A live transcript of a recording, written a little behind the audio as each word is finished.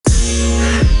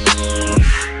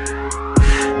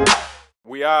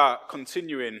We are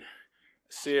continuing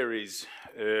a series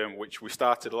which we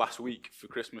started last week for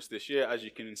Christmas this year. As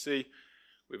you can see,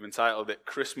 we've entitled it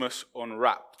Christmas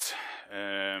Unwrapped.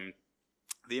 The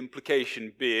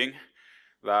implication being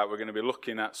that we're going to be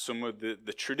looking at some of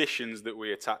the traditions that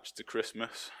we attach to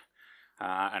Christmas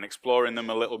and exploring them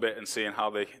a little bit and seeing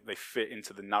how they fit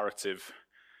into the narrative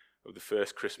of the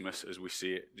first Christmas as we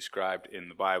see it described in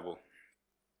the Bible.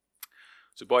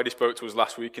 So Boydie spoke to us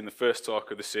last week in the first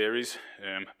talk of the series,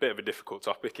 a bit of a difficult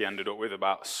topic he ended up with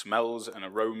about smells and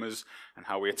aromas and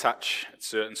how we attach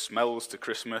certain smells to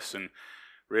Christmas, and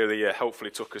really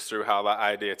helpfully took us through how that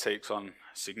idea takes on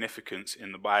significance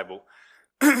in the Bible.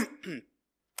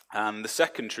 And the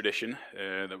second tradition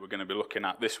that we're going to be looking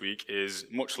at this week is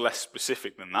much less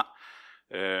specific than that,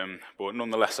 but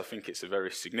nonetheless I think it's a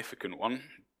very significant one,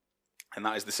 and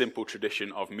that is the simple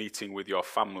tradition of meeting with your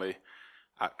family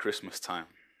at Christmas time.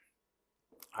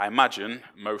 I imagine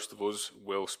most of us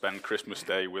will spend Christmas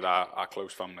Day with our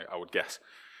close family, I would guess.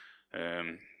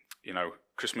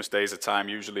 Christmas Day is a time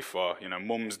usually for,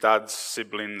 mums, dads,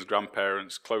 siblings,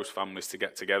 grandparents, close families to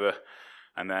get together.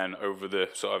 And then over the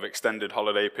sort of extended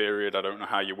holiday period, I don't know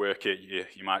how you work it,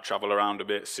 you might travel around a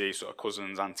bit, see sort of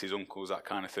cousins, aunties, uncles, that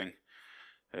kind of thing,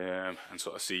 and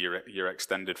sort of see your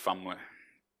extended family.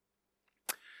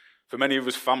 For many of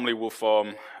us, family will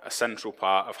form a central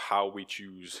part of how we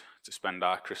choose to spend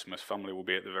our Christmas. Family will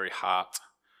be at the very heart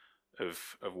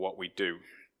of what we do.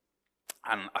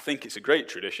 And I think it's a great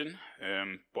tradition,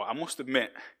 but I must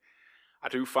admit, I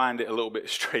do find it a little bit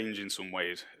strange in some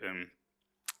ways.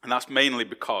 And that's mainly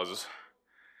because,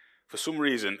 for some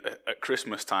reason, at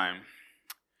Christmas time,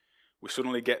 we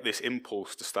suddenly get this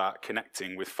impulse to start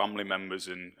connecting with family members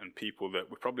and people that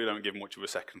we probably don't give much of a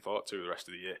second thought to the rest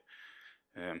of the year.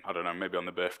 I don't know, maybe on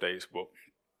the birthdays, but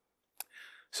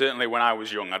certainly when I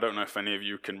was young, I don't know if any of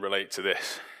you can relate to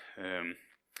this.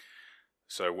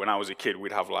 So when I was a kid,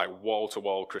 we'd have like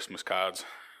wall-to-wall Christmas cards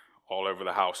all over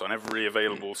the house, on every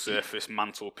available surface,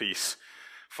 mantelpiece,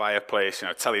 fireplace.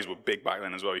 Tellies were big back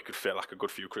then as well. You could fit like a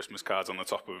good few Christmas cards on the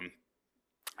top of them.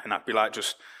 And I'd be like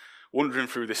just wandering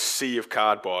through this sea of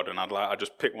cardboard, and I'd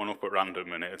just pick one up at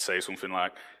random, and it'd say something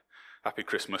like, "Happy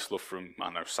Christmas, love from, I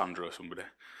don't know, Sandra or somebody."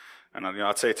 And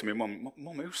I'd say to my mum,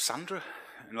 "Who's Sandra?"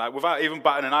 And like without even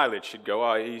batting an eyelid, she'd go,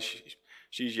 "Oh,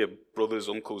 she's your brother's,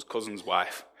 uncle's, cousin's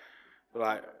wife." But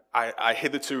like, I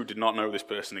hitherto did not know this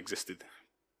person existed.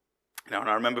 And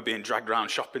I remember being dragged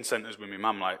around shopping centres with my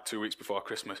mum like 2 weeks before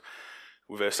Christmas,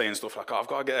 with her saying stuff like, "Oh, I've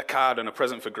got to get a card and a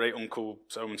present for great uncle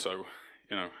so-and-so,"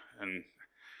 and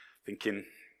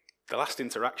thinking, the last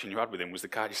interaction you had with him was the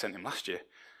card you sent him last year.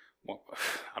 Well,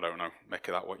 I don't know, make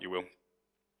of that what you will.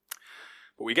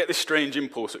 But we get this strange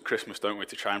impulse at Christmas, don't we,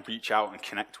 to try and reach out and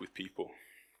connect with people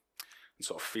and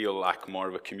sort of feel like more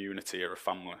of a community or a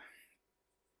family.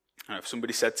 And if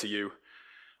somebody said to you,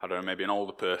 I don't know, maybe an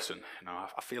older person,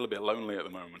 "I feel a bit lonely at the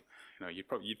moment,"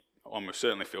 you'd almost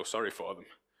certainly feel sorry for them.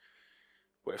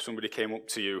 But if somebody came up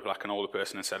to you, like an older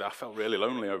person, and said, "I felt really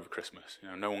lonely over Christmas,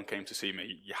 no one came to see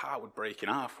me," your heart would break in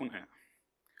half, wouldn't it?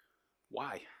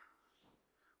 Why?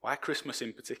 Why Christmas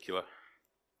in particular?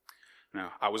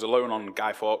 I was alone on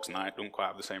Guy Fawkes night, doesn't quite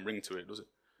have the same ring to it, does it?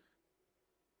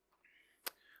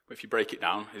 But if you break it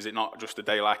down, is it not just a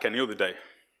day like any other day?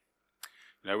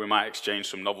 We might exchange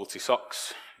some novelty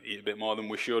socks, eat a bit more than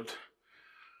we should,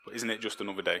 but isn't it just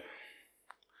another day?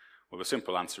 Well, the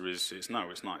simple answer is no,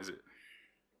 it's not, is it?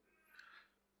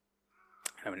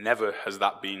 Never has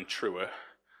that been truer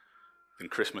than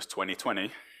Christmas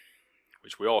 2020,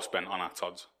 which we all spent on our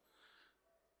Tods.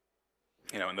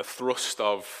 And the thrust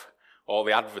of all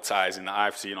the advertising that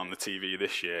I've seen on the TV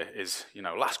this year is,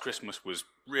 last Christmas was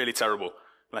really terrible,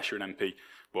 unless you're an MP,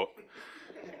 but,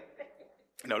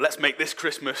 let's make this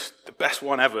Christmas the best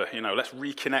one ever, let's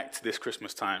reconnect this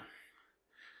Christmas time.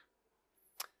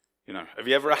 Have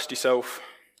you ever asked yourself,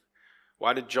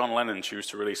 why did John Lennon choose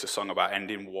to release a song about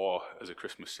ending war as a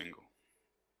Christmas single?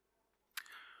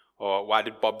 Or why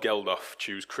did Bob Geldof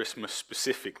choose Christmas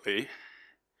specifically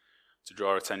to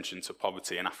draw attention to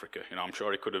poverty in Africa? I'm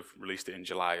sure he could have released it in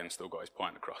July and still got his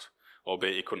point across,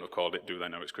 albeit he couldn't have called it "Do They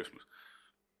Know It's Christmas?"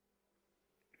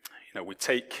 We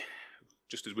take,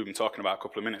 just as we've been talking about a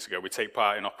couple of minutes ago, we take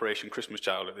part in Operation Christmas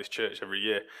Child at this church every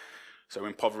year, so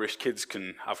impoverished kids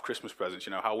can have Christmas presents.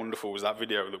 How wonderful was that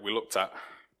video that we looked at?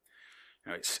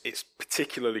 It's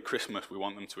particularly Christmas we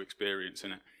want them to experience,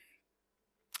 isn't it?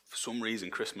 For some reason,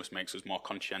 Christmas makes us more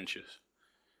conscientious.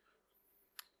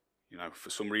 For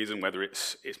some reason, whether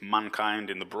it's mankind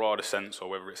in the broader sense or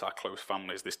whether it's our close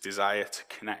families, this desire to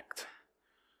connect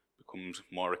becomes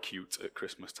more acute at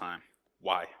Christmas time.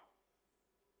 Why?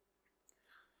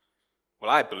 Well,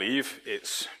 I believe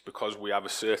it's because we have a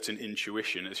certain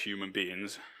intuition as human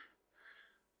beings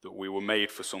that we were made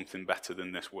for something better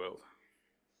than this world.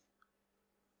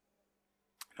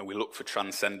 And we look for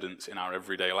transcendence in our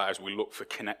everyday lives. We look for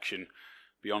connection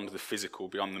beyond the physical,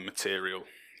 beyond the material.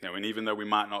 And even though we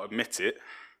might not admit it,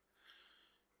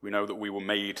 we know that we were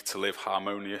made to live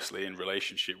harmoniously in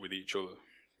relationship with each other.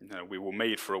 We were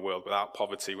made for a world without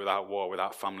poverty, without war,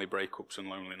 without family breakups and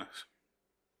loneliness.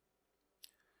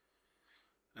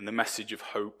 And the message of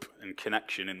hope and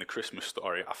connection in the Christmas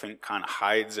story, I think, kind of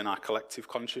hides in our collective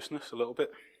consciousness a little bit.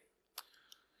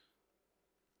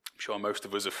 I'm sure most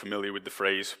of us are familiar with the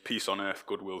phrase, peace on earth,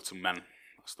 goodwill to men.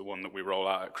 That's the one that we roll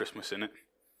out at Christmas, isn't it?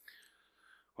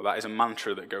 Well, that is a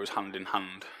mantra that goes hand in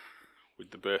hand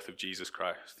with the birth of Jesus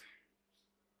Christ.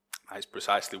 That is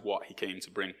precisely what he came to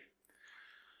bring.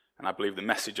 And I believe the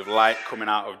message of light coming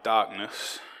out of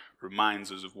darkness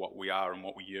reminds us of what we are and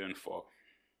what we yearn for.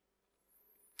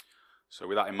 So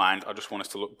with that in mind, I just want us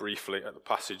to look briefly at the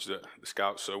passage that the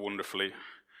Scouts so wonderfully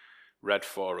read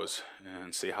for us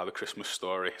and see how the Christmas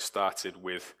story started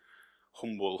with a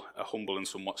humble and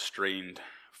somewhat strained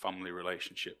family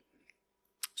relationship.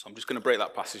 So I'm just going to break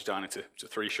that passage down into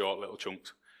three short little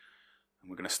chunks. And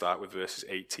we're going to start with verses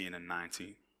 18 and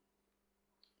 19.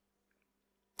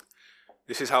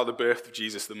 This is how the birth of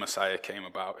Jesus the Messiah came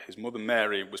about. His mother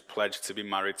Mary was pledged to be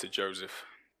married to Joseph.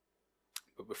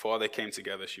 But before they came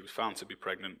together, she was found to be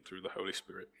pregnant through the Holy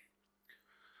Spirit.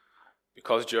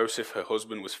 Because Joseph, her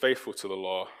husband, was faithful to the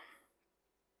law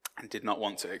and did not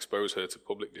want to expose her to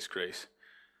public disgrace,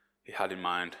 he had in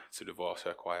mind to divorce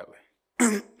her quietly.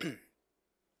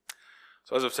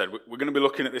 So as I've said, we're going to be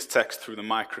looking at this text through the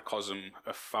microcosm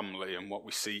of family, and what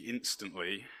we see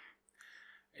instantly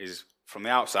is, from the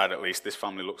outside at least, this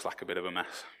family looks like a bit of a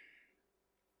mess.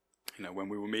 When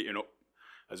we were meeting up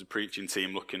as a preaching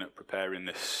team looking at preparing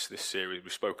this series, we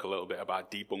spoke a little bit about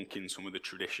debunking some of the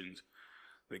traditions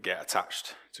that get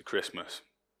attached to Christmas.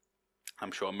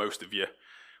 I'm sure most of you,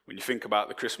 when you think about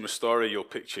the Christmas story, you'll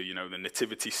picture, the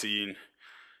nativity scene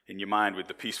in your mind with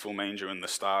the peaceful manger and the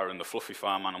star and the fluffy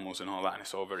farm animals and all that, and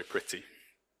it's all very pretty.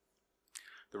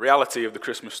 The reality of the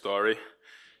Christmas story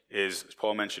is, as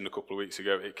Paul mentioned a couple of weeks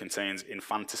ago, it contains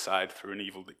infanticide through an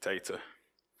evil dictator.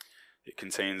 It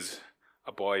contains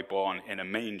a boy born in a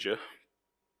manger.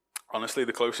 Honestly,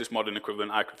 the closest modern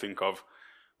equivalent I could think of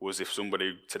was if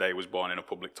somebody today was born in a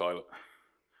public toilet.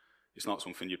 It's not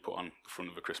something you'd put on the front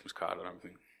of a Christmas card, I don't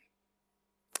think.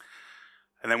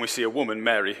 And then we see a woman,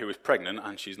 Mary, who is pregnant,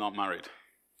 and she's not married.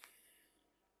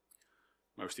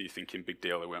 Most of you thinking, big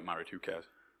deal, they weren't married, who cares?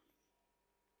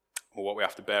 Well, what we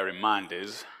have to bear in mind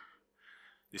is,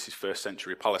 this is first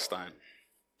century Palestine.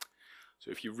 So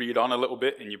if you read on a little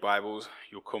bit in your Bibles,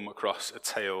 you'll come across a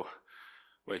tale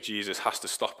where Jesus has to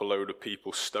stop a load of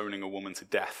people stoning a woman to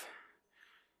death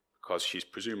because she's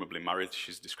presumably married.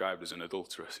 She's described as an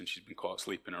adulteress and she's been caught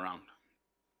sleeping around.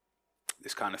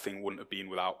 This kind of thing wouldn't have been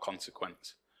without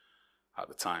consequence at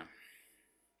the time.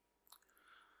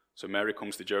 So Mary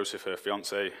comes to Joseph, her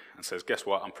fiancé, and says, guess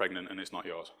what, I'm pregnant and it's not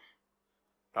yours.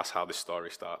 That's how this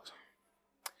story starts.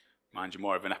 Mind you,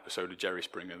 more of an episode of Jerry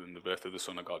Springer than the birth of the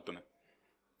Son of God, doesn't it?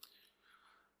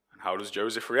 And how does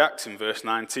Joseph react? In verse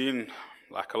 19,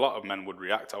 like a lot of men would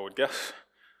react, I would guess,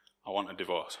 I want a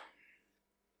divorce.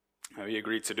 Now, he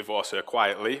agreed to divorce her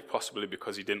quietly, possibly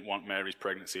because he didn't want Mary's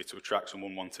pregnancy to attract some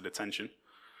unwanted attention.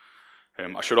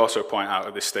 I should also point out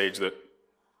at this stage that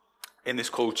in this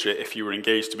culture, if you were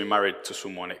engaged to be married to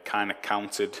someone, it kind of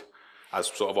counted as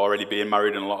sort of already being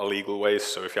married in a lot of legal ways.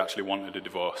 So if you actually wanted a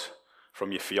divorce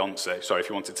from your fiancé, if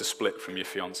you wanted to split from your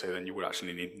fiancé, then you would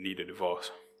actually need a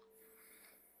divorce.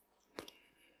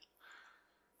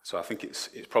 So I think it's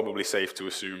probably safe to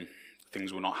assume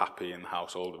things were not happy in the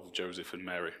household of Joseph and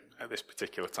Mary at this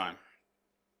particular time.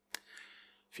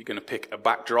 If you're going to pick a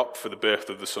backdrop for the birth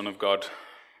of the Son of God,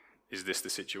 is this the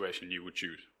situation you would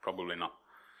choose? Probably not.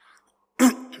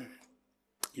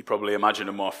 You probably imagine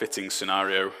a more fitting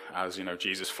scenario as,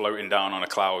 Jesus floating down on a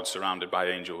cloud surrounded by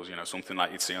angels, something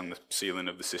like you'd see on the ceiling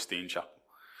of the Sistine Chapel.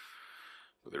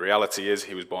 But the reality is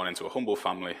he was born into a humble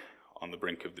family on the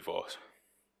brink of divorce.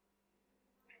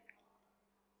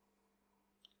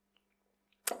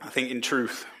 I think in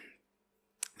truth,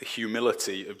 the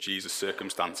humility of Jesus'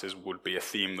 circumstances would be a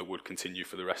theme that would continue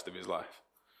for the rest of his life.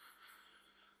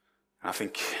 And I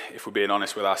think if we're being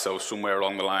honest with ourselves, somewhere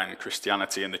along the line,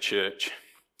 Christianity and the church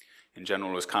in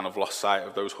general has kind of lost sight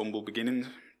of those humble beginnings.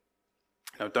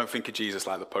 Don't think of Jesus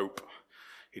like the Pope.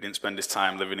 He didn't spend his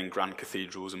time living in grand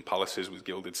cathedrals and palaces with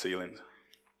gilded ceilings.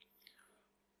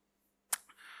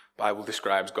 Bible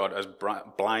describes God as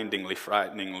blindingly,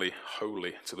 frighteningly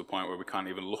holy, to the point where we can't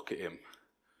even look at him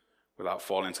without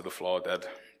falling to the floor dead.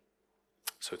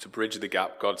 So to bridge the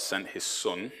gap, God sent his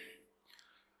son,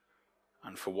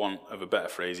 and for want of a better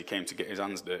phrase, he came to get his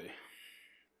hands dirty.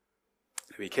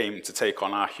 He came to take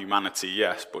on our humanity,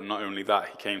 yes, but not only that,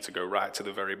 he came to go right to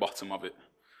the very bottom of it.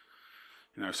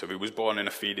 So he was born in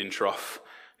a feeding trough,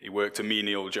 he worked a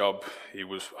menial job, he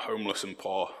was homeless and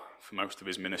poor for most of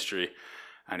his ministry,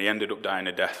 and he ended up dying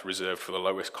a death reserved for the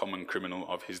lowest common criminal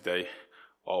of his day,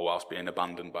 all whilst being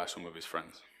abandoned by some of his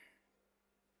friends.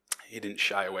 He didn't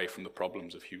shy away from the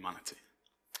problems of humanity.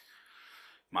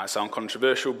 Might sound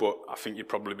controversial, but I think you'd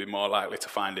probably be more likely to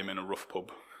find him in a rough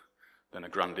pub than a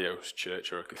grandiose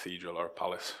church or a cathedral or a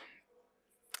palace.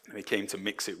 And he came to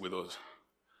mix it with us.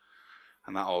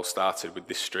 And that all started with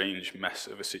this strange mess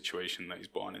of a situation that he's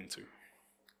born into.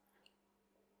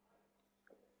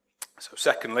 So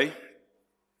secondly,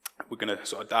 we're going to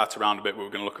sort of dart around a bit, but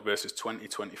we're going to look at verses 20,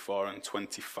 24, and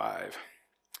 25.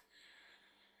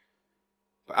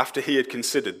 But after he had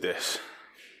considered this,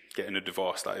 getting a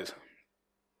divorce that is,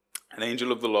 an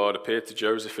angel of the Lord appeared to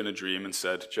Joseph in a dream and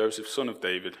said, "Joseph, son of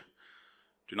David,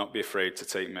 do not be afraid to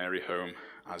take Mary home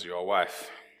as your wife,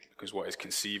 because what is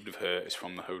conceived of her is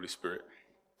from the Holy Spirit."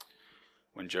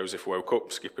 When Joseph woke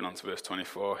up, skipping on to verse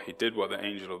 24, he did what the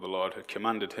angel of the Lord had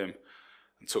commanded him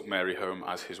and took Mary home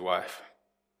as his wife.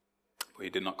 But he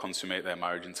did not consummate their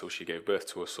marriage until she gave birth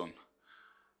to a son,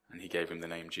 and he gave him the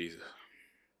name Jesus.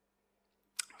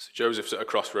 So Joseph's at a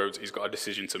crossroads. He's got a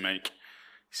decision to make.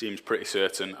 He seems pretty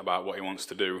certain about what he wants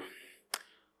to do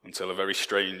until a very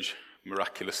strange,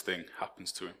 miraculous thing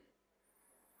happens to him.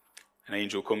 An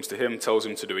angel comes to him, tells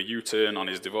him to do a U-turn on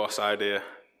his divorce idea,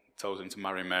 tells him to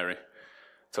marry Mary,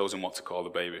 tells him what to call the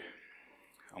baby.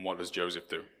 And what does Joseph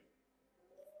do?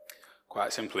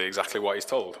 Quite simply, exactly what he's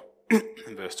told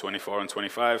in verse 24 and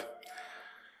 25.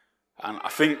 And I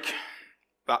think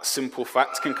that simple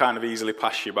fact can kind of easily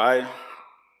pass you by,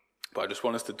 but I just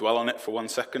want us to dwell on it for 1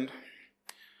 second.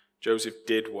 Joseph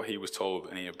did what he was told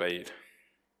and he obeyed.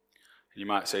 And you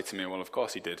might say to me, well, of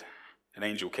course he did. An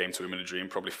angel came to him in a dream,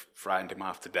 probably frightened him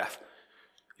half to death.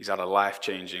 He's had a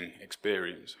life-changing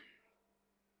experience.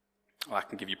 Well, I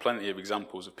can give you plenty of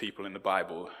examples of people in the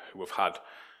Bible who have had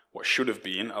what should have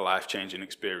been a life-changing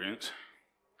experience,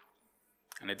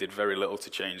 and it did very little to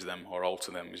change them or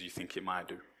alter them as you think it might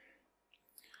do.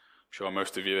 I'm sure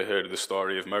most of you have heard of the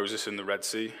story of Moses in the Red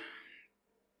Sea.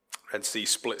 Red Sea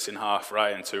splits in half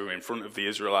right in two in front of the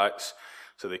Israelites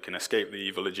so they can escape the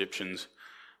evil Egyptians,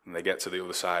 and they get to the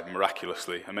other side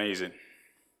miraculously. Amazing.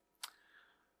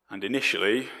 And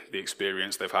initially, the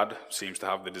experience they've had seems to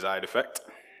have the desired effect.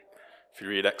 If you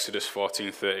read Exodus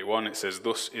 14:31, it says,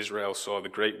 "Thus Israel saw the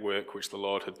great work which the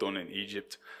Lord had done in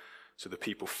Egypt, so the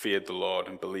people feared the Lord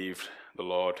and believed the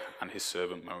Lord and his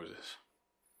servant Moses."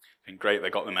 And great, they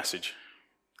got the message.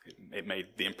 It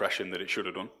made the impression that it should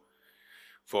have done.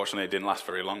 Fortunately, it didn't last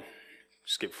very long.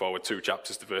 Skip forward 2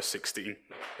 chapters to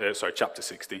chapter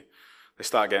 16. They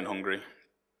start getting hungry.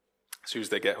 As soon as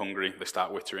they get hungry, they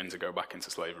start wittering to go back into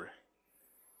slavery.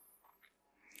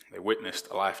 They witnessed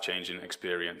a life-changing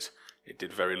experience. It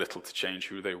did very little to change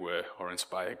who they were or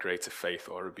inspire greater faith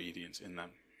or obedience in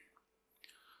them.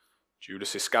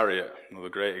 Judas Iscariot, another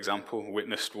great example,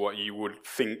 witnessed what you would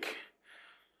think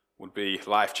would be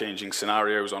life-changing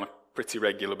scenarios on a pretty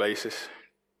regular basis.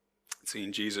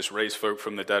 Seeing Jesus raise folk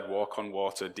from the dead, walk on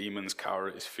water, demons cower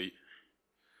at his feet.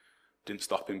 Didn't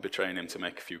stop him betraying him to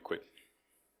make a few quid.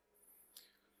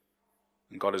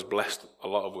 And God has blessed a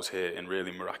lot of us here in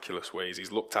really miraculous ways.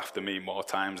 He's looked after me more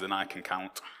times than I can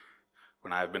count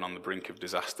when I have been on the brink of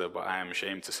disaster, but I am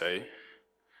ashamed to say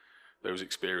those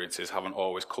experiences haven't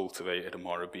always cultivated a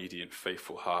more obedient,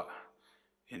 faithful heart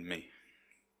in me.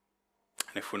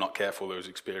 And if we're not careful, those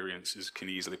experiences can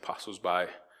easily pass us by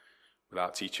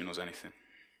without teaching us anything.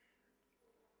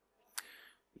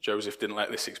 Joseph didn't let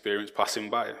this experience pass him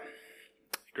by.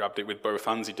 He grabbed it with both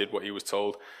hands. He did what he was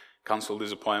told, cancelled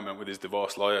his appointment with his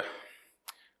divorce lawyer,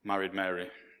 married Mary,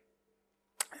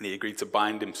 and he agreed to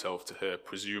bind himself to her,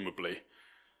 presumably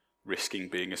risking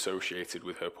being associated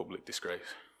with her public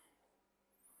disgrace.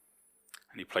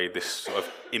 And he played this sort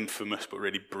of infamous but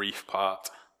really brief part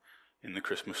in the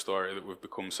Christmas story that we've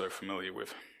become so familiar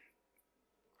with.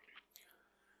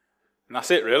 And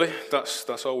that's it, really.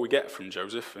 That's all we get from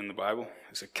Joseph in the Bible.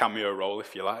 It's a cameo role,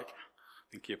 if you like.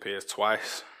 I think he appears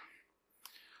twice.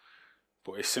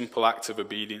 But a simple act of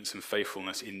obedience and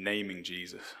faithfulness in naming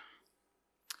Jesus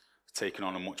has taken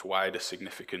on a much wider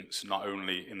significance, not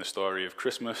only in the story of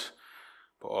Christmas,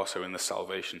 but also in the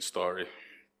salvation story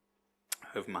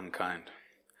of mankind.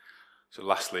 So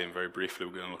lastly, and very briefly,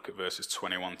 we're going to look at verses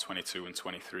 21, 22, and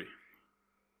 23.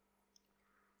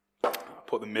 I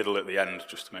put the middle at the end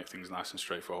just to make things nice and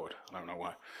straightforward. I don't know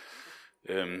why.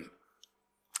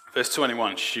 Verse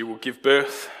 21, she will give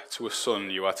birth to a son.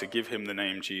 You are to give him the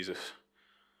name Jesus,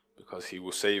 because he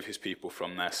will save his people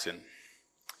from their sin.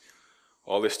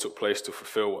 All this took place to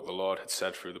fulfill what the Lord had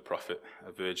said through the prophet.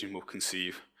 A virgin will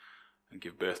conceive and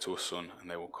give birth to a son, and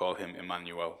they will call him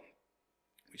Emmanuel,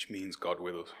 which means God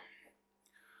with us.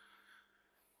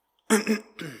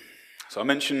 So I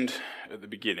mentioned at the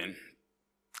beginning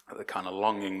the kind of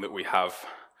longing that we have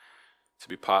to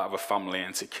be part of a family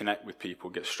and to connect with people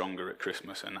get stronger at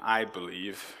Christmas. And I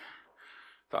believe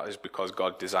that is because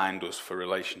God designed us for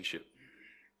relationship.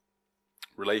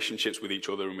 Relationships with each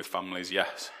other and with families,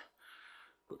 yes,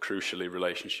 but crucially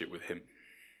relationship with him.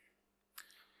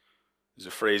 There's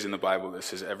a phrase in the Bible that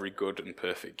says every good and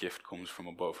perfect gift comes from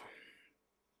above.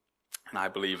 And I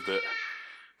believe that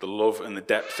the love and the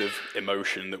depth of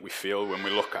emotion that we feel when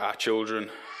we look at our children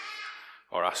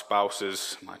or our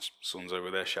spouses, my son's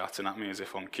over there shouting at me as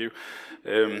if on cue,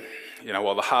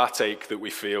 or the heartache that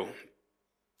we feel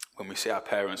when we see our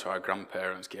parents or our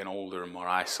grandparents getting older and more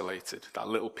isolated, that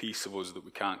little piece of us that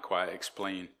we can't quite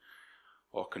explain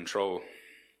or control.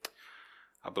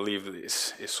 I believe that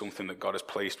it's something that God has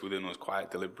placed within us quite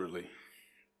deliberately.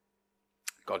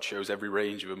 God shows every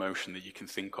range of emotion that you can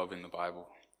think of in the Bible.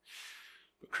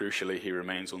 But crucially, he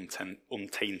remains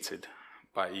untainted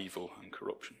by evil and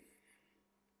corruption.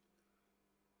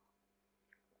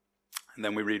 And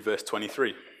then we read verse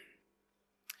 23.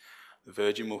 The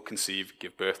virgin will conceive,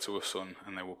 give birth to a son,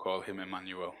 and they will call him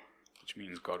Emmanuel, which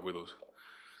means God with us.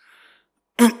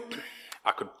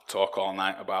 I could talk all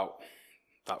night about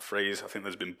that phrase. I think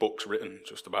there's been books written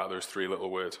just about those three little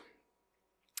words.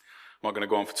 I'm not going to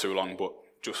go on for too long, but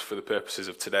just for the purposes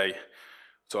of today,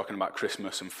 talking about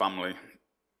Christmas and family,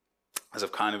 as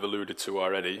I've kind of alluded to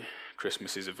already,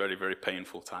 Christmas is a very, very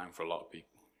painful time for a lot of people.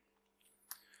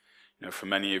 For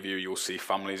many of you, you'll see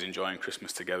families enjoying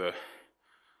Christmas together,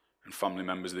 and family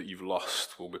members that you've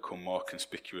lost will become more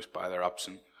conspicuous by their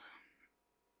absence.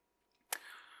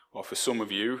 Or for some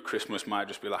of you, Christmas might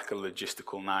just be like a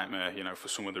logistical nightmare, for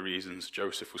some of the reasons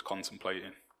Joseph was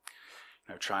contemplating.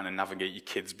 Trying to navigate your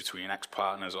kids between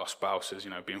ex-partners or spouses,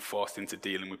 being forced into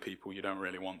dealing with people you don't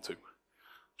really want to,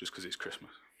 just because it's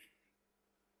Christmas.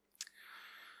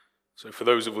 So for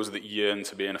those of us that yearn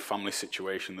to be in a family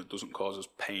situation that doesn't cause us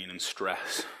pain and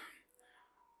stress,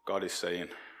 God is saying,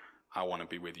 I want to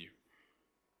be with you.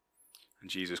 And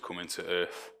Jesus coming to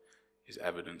earth is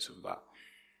evidence of that.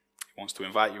 He wants to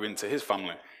invite you into his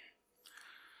family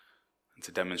and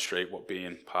to demonstrate what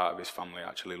being part of his family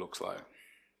actually looks like.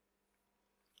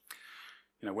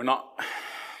 We're not,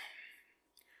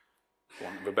 for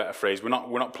want of a better phrase, we're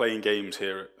not playing games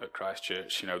here at Christ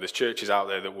Church. There's churches out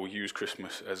there that will use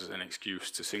Christmas as an excuse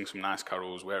to sing some nice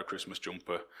carols, wear a Christmas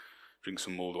jumper, drink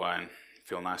some mulled wine,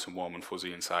 feel nice and warm and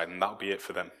fuzzy inside, and that'll be it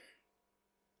for them.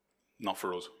 Not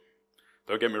for us.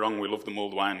 Don't get me wrong, we love the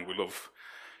mulled wine, we love,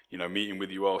 meeting with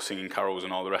you all, singing carols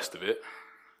and all the rest of it.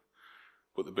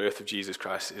 But the birth of Jesus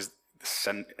Christ is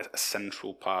a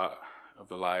central part of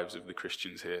the lives of the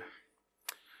Christians here.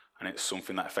 And it's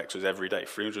something that affects us every day,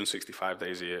 365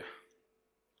 days a year.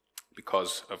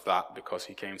 Because of that, because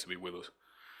he came to be with us.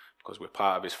 Because we're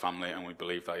part of his family and we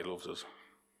believe that he loves us.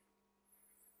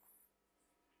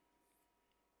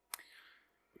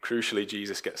 But crucially,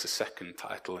 Jesus gets a second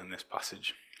title in this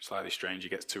passage. Slightly strange, he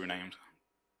gets two names.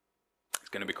 He's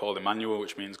going to be called Emmanuel,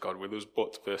 which means God with us.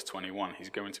 But verse 21, he's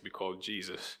going to be called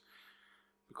Jesus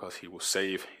because he will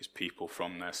save his people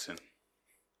from their sin.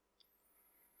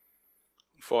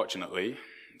 Unfortunately,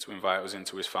 to invite us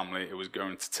into his family, it was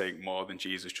going to take more than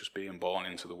Jesus just being born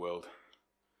into the world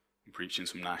and preaching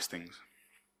some nice things.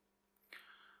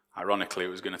 Ironically, it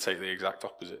was going to take the exact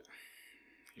opposite.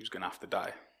 He was going to have to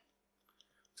die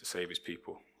to save his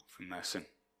people from their sin.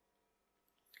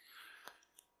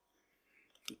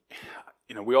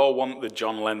 We all want the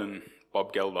John Lennon,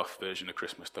 Bob Geldof version of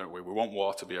Christmas, don't we? We want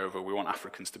war to be over. We want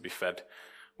Africans to be fed.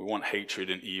 We want hatred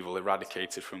and evil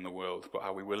eradicated from the world, but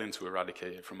are we willing to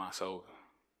eradicate it from ourselves?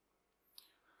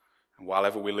 And while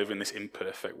ever we live in this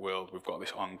imperfect world, we've got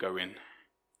this ongoing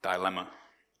dilemma.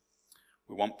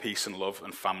 We want peace and love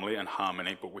and family and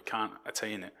harmony, but we can't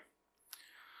attain it.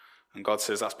 And God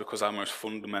says that's because our most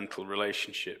fundamental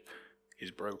relationship is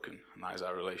broken, and that is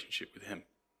our relationship with him.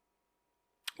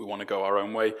 We want to go our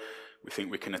own way. We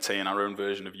think we can attain our own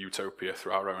version of utopia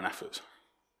through our own efforts.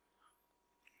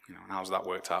 And how's that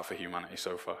worked out for humanity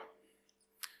so far?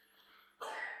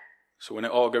 So when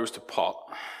it all goes to pot,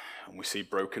 and we see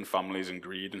broken families and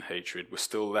greed and hatred, we're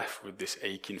still left with this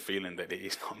aching feeling that it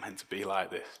is not meant to be like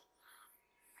this.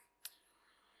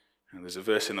 And there's a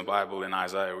verse in the Bible in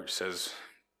Isaiah which says,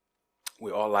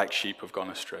 "We all like sheep have gone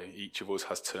astray. Each of us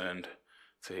has turned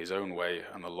to his own way,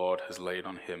 and the Lord has laid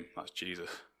on him," that's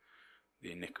Jesus,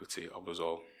 "the iniquity of us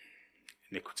all."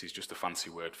 Iniquity is just a fancy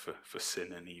word for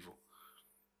sin and evil.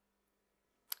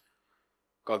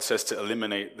 God says to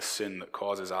eliminate the sin that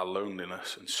causes our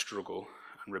loneliness and struggle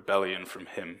and rebellion from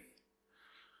him,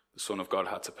 the Son of God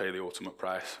had to pay the ultimate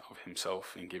price of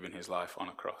himself in giving his life on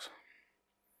a cross.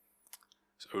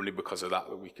 It's only because of that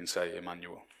that we can say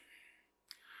Emmanuel.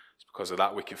 It's because of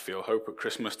that we can feel hope at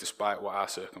Christmas despite what our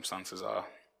circumstances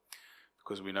are,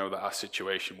 because we know that our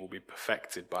situation will be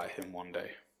perfected by him one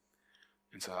day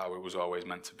into how it was always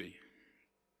meant to be.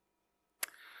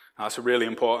 Now, that's a really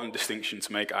important distinction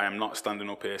to make. I am not standing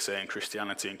up here saying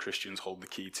Christianity and Christians hold the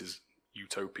key to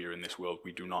utopia in this world.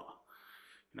 We do not.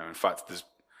 In fact, there's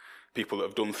people that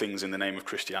have done things in the name of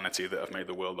Christianity that have made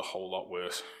the world a whole lot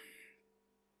worse.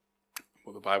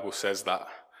 But the Bible says that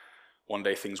one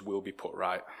day things will be put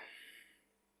right.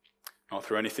 Not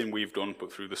through anything we've done,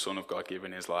 but through the Son of God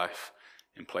giving his life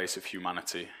in place of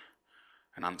humanity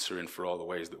and answering for all the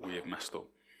ways that we have messed up.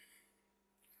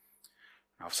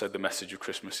 I've said the message of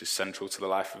Christmas is central to the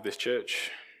life of this church,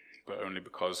 but only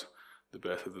because the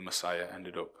birth of the Messiah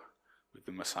ended up with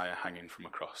the Messiah hanging from a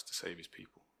cross to save his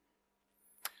people.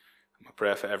 And my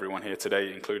prayer for everyone here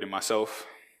today, including myself,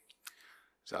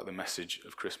 is that the message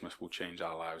of Christmas will change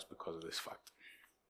our lives because of this fact.